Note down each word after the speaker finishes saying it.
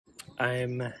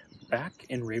I'm back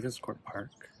in Ravenscourt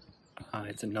Park.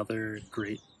 It's another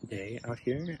great day out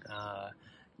here.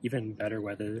 Even better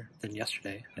weather than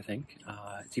yesterday, I think.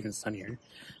 It's even sunnier.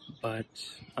 But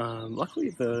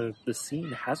luckily the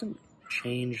scene hasn't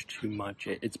changed too much.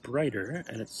 It's brighter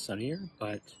and it's sunnier,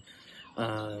 but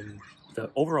the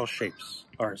overall shapes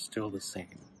are still the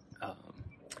same.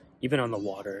 Even on the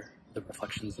water, the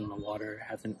reflections in the water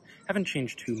haven't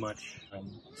changed too much.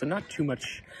 So not too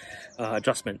much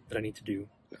adjustment that I need to do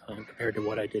compared to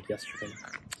what I did yesterday.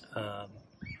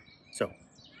 So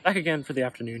back again for the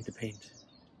afternoon to paint.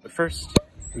 But first,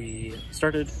 we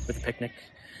started with a picnic,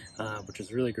 which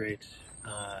was really great.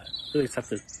 Really set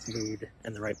the mood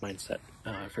and the right mindset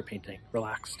for painting.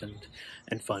 Relaxed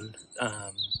and fun.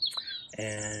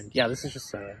 And yeah, this is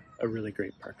just a really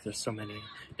great park. There's so many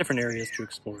different areas to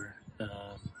explore,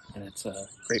 and it's a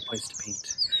great place to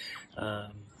paint.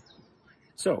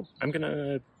 So I'm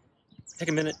gonna take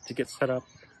a minute to get set up,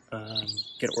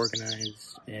 get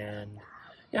organized, and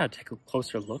yeah, take a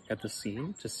closer look at the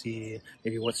scene to see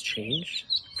maybe what's changed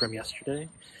from yesterday.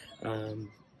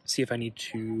 See if I need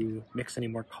to mix any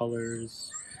more colors.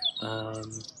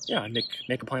 Yeah,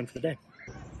 make a plan for the day.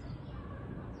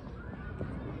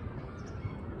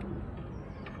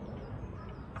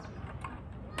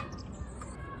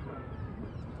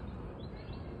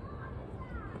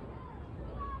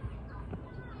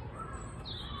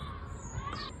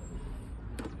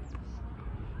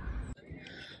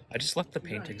 I just left the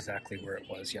paint exactly where it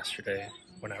was yesterday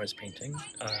when I was painting.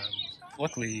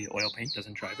 Luckily, oil paint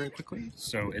doesn't dry very quickly,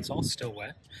 so it's all still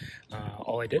wet.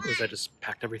 All I did was I just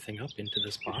packed everything up into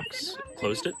this box,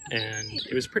 closed it, and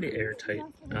it was pretty airtight,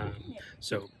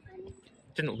 so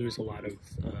didn't lose a lot of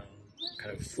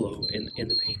kind of flow in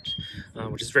the paint,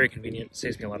 which is very convenient. It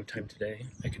saves me a lot of time today.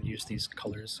 I can use these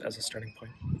colors as a starting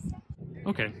point.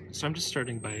 Okay, so I'm just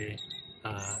starting by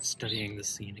studying the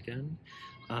scene again.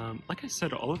 Like I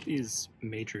said, all of these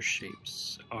major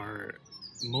shapes are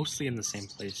mostly in the same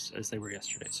place as they were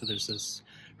yesterday. So there's this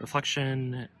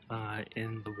reflection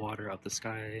in the water of the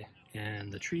sky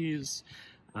and the trees.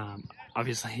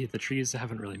 Obviously, the trees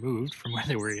haven't really moved from where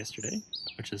they were yesterday,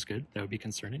 which is good. That would be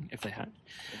concerning if they had.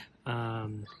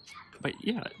 But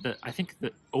yeah, I think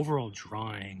the overall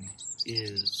drawing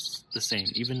is the same,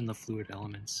 even in the fluid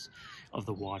elements of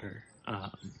the water.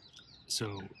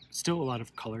 So still a lot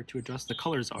of color to adjust. The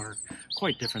colors are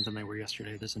quite different than they were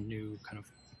yesterday. There's a new kind of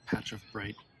patch of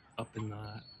bright up in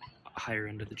the higher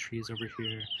end of the trees over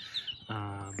here.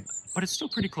 But it's still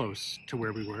pretty close to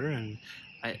where we were, and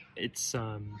it's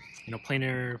you know, plein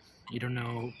air, you don't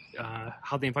know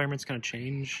how the environment's going to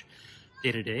change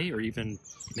day to day or even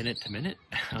minute to minute,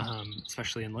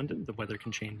 especially in London. The weather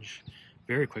can change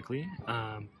very quickly,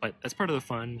 but as part of the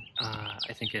fun,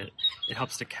 I think it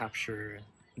helps to capture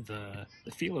the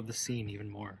feel of the scene even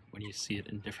more when you see it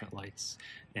in different lights,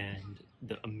 and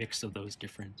a mix of those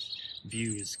different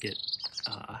views get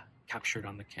captured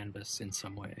on the canvas in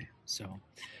some way. So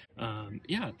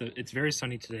yeah, it's very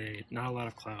sunny today, not a lot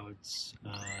of clouds,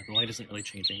 the light isn't really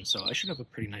changing, so I should have a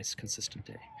pretty nice consistent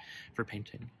day for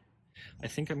painting. I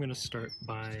think I'm going to start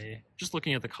by just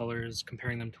looking at the colors,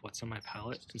 comparing them to what's on my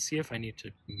palette, and see if I need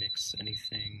to mix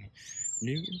anything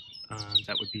new.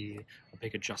 That would be a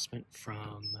big adjustment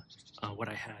from what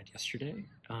I had yesterday.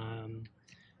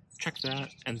 Check that,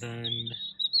 and then,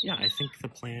 yeah, I think the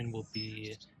plan will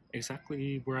be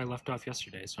exactly where I left off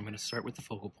yesterday. So I'm going to start with the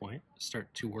focal point,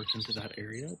 start to work into that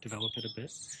area, develop it a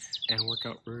bit, and work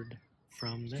outward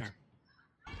from there.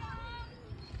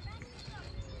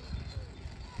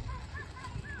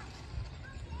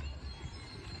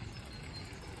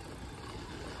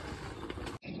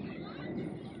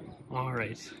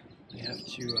 Alright, I have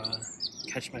to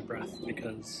catch my breath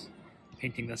because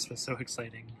painting this was so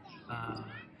exciting.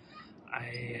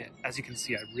 As you can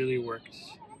see, I really worked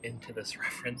into this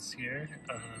reference here.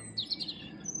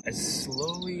 I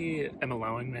slowly am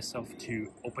allowing myself to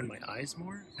open my eyes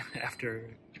more after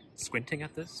squinting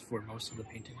at this for most of the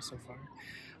painting so far.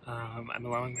 I'm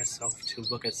allowing myself to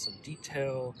look at some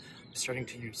detail. I'm starting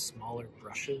to use smaller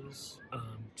brushes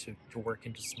to work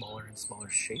into smaller and smaller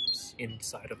shapes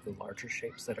inside of the larger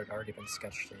shapes that had already been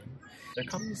sketched in. There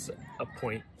comes a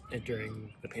point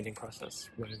during the painting process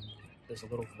when there's a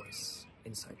little voice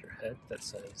inside your head that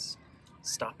says,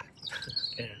 stop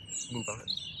and move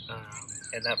on.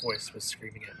 And that voice was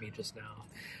screaming at me just now.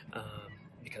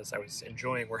 Because I was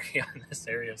enjoying working on this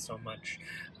area so much.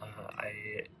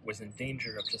 I was in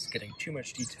danger of just getting too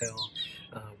much detail,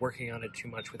 working on it too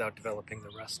much without developing the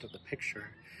rest of the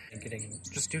picture, and getting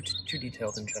just too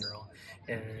detailed in general.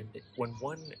 And when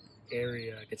one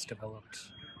area gets developed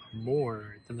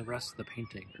more than the rest of the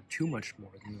painting, or too much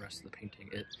more than the rest of the painting,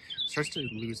 it starts to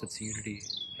lose its unity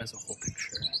as a whole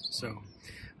picture. So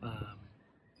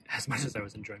as much as I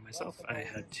was enjoying myself, I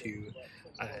had to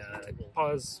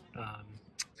pause.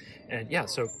 And yeah,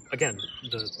 so again,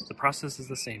 the process is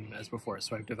the same as before.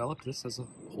 So I've developed this as a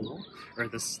whole, or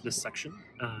this section.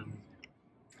 And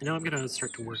now I'm going to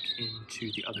start to work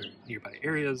into the other nearby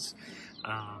areas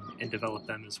and develop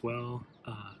them as well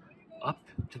up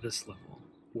to this level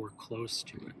or close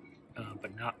to it,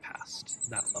 but not past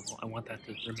that level. I want that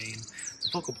to remain the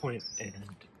focal point,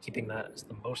 and keeping that as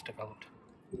the most developed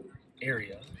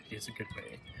area is a good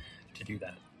way to do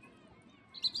that.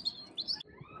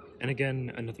 And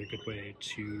again, another good way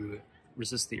to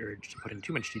resist the urge to put in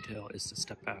too much detail is to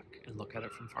step back and look at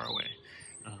it from far away,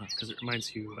 because it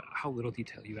reminds you how little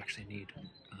detail you actually need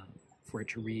for it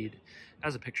to read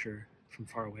as a picture from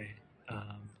far away,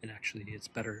 and actually it's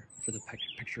better for the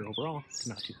picture overall to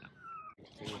not do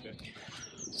that.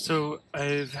 So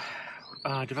I've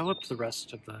developed the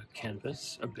rest of the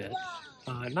canvas a bit,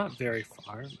 not very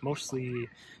far, mostly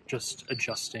just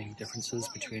adjusting differences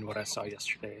between what I saw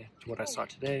yesterday to what I saw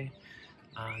today.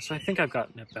 So I think I've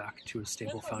gotten it back to a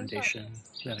stable foundation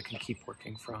that I can keep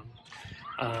working from.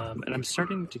 And I'm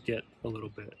starting to get a little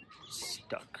bit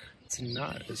stuck. It's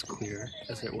not as clear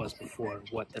as it was before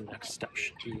what the next step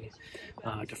should be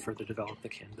to further develop the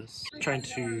canvas. I'm trying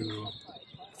to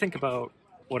think about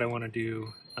what I want to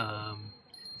do,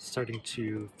 starting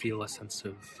to feel a sense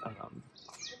of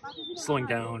slowing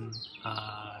down,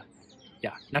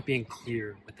 not being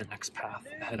clear what the next path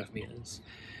ahead of me is.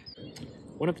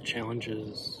 One of the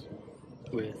challenges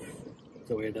with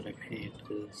the way that I paint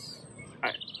is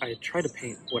I try to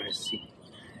paint what I see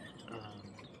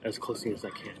as closely as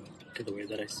I can to the way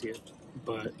that I see it,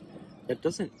 but that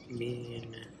doesn't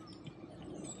mean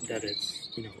that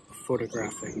it's, a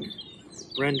photographic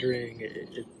rendering.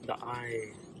 The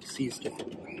eye sees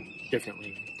differently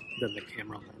than the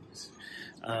camera lens.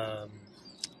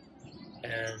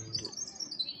 And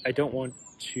I don't want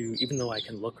to, even though I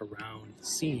can look around the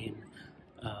scene,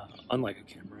 unlike a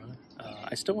camera,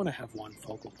 I still want to have one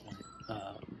focal point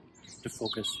to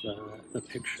focus the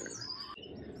picture.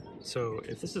 So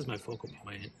if this is my focal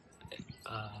point,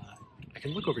 I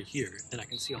can look over here and I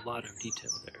can see a lot of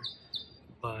detail there.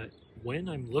 But when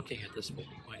I'm looking at this focal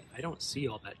point, I don't see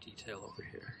all that detail over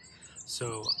here.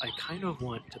 So I kind of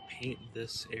want to paint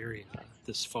this area,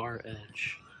 this far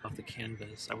edge of the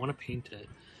canvas. I want to paint it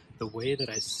the way that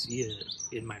I see it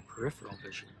in my peripheral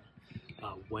vision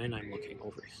when I'm looking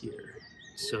over here.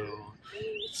 So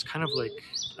it's kind of like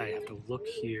I have to look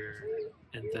here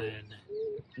and then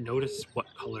notice what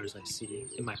colors I see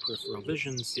in my peripheral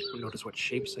vision, notice what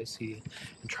shapes I see,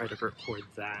 and try to record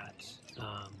that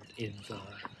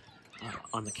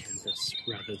on the canvas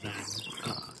rather than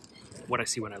what I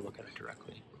see when I look at it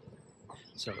directly.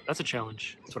 So that's a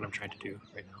challenge. That's what I'm trying to do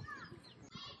right now.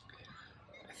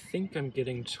 I think I'm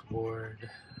getting toward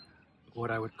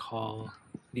what I would call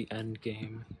the end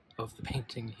game of the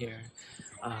painting here.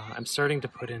 I'm starting to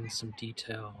put in some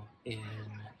detail in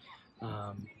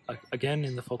again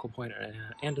in the focal point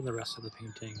and in the rest of the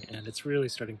painting, and it's really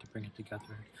starting to bring it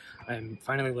together. I'm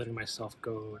finally letting myself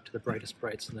go to the brightest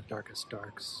brights and the darkest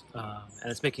darks,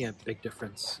 and it's making a big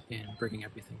difference in bringing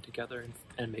everything together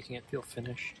and making it feel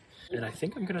finished. And I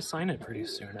think I'm going to sign it pretty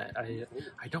soon.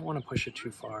 I don't want to push it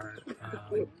too far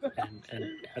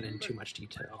and add in too much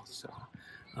detail. So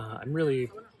I'm really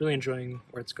enjoying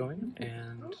where it's going,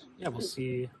 and yeah, we'll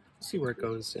see where it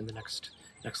goes in the next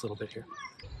little bit here.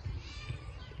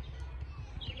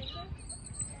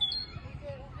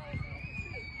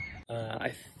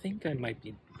 I think I might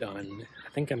be done. I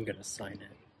think I'm gonna sign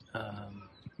it,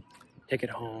 take it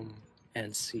home,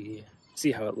 and see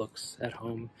how it looks at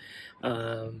home.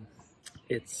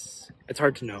 It's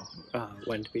hard to know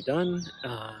when to be done,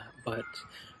 but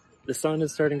the sun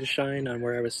is starting to shine on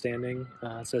where I was standing,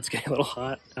 so it's getting a little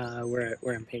hot where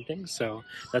I'm painting, so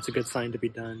that's a good sign to be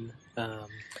done.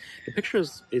 The picture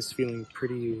is feeling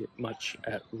pretty much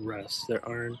at rest.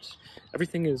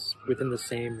 Everything is within the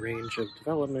same range of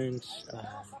development.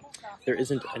 There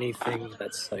isn't anything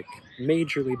that's like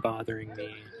majorly bothering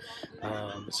me,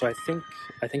 so I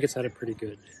think it's at a pretty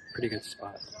good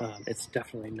spot. It's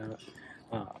definitely not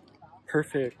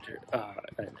perfect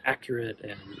and accurate,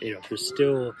 and there's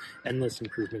still endless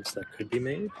improvements that could be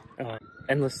made.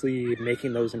 Endlessly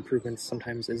making those improvements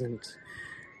sometimes isn't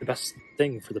the best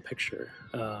thing for the picture.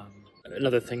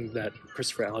 Another thing that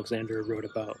Christopher Alexander wrote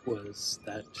about was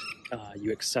that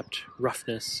you accept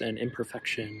roughness and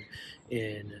imperfection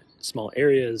in small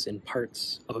areas, in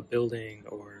parts of a building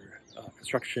or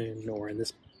construction, or in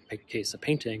this case, a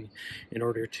painting in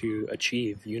order to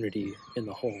achieve unity in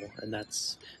the whole, and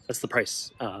that's the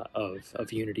price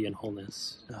of unity and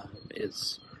wholeness,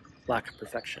 is lack of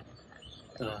perfection.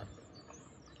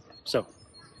 So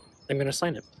I'm going to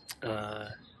sign it.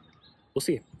 We'll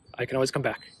see. I can always come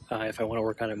back if I want to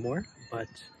work on it more, but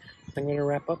I'm going to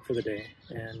wrap up for the day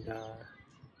and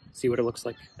see what it looks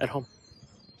like at home.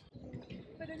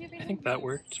 I think that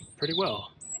worked pretty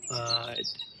well.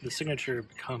 The signature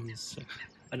becomes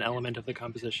an element of the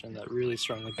composition that really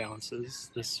strongly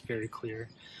balances this very clear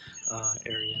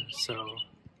area. So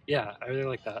yeah, I really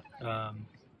like that.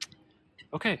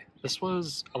 Okay, this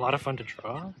was a lot of fun to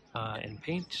draw and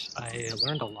paint. I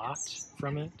learned a lot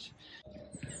from it.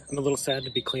 I'm a little sad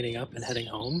to be cleaning up and heading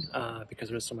home because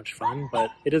it was so much fun,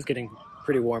 but it is getting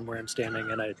pretty warm where I'm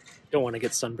standing, and I don't want to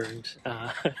get sunburned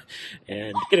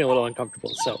and getting a little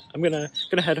uncomfortable. So I'm gonna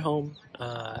head home.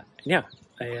 And yeah,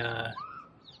 I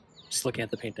just looking at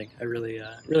the painting, I really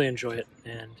enjoy it,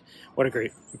 and what a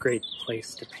great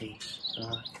place to paint.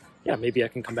 Yeah, maybe I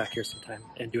can come back here sometime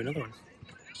and do another one.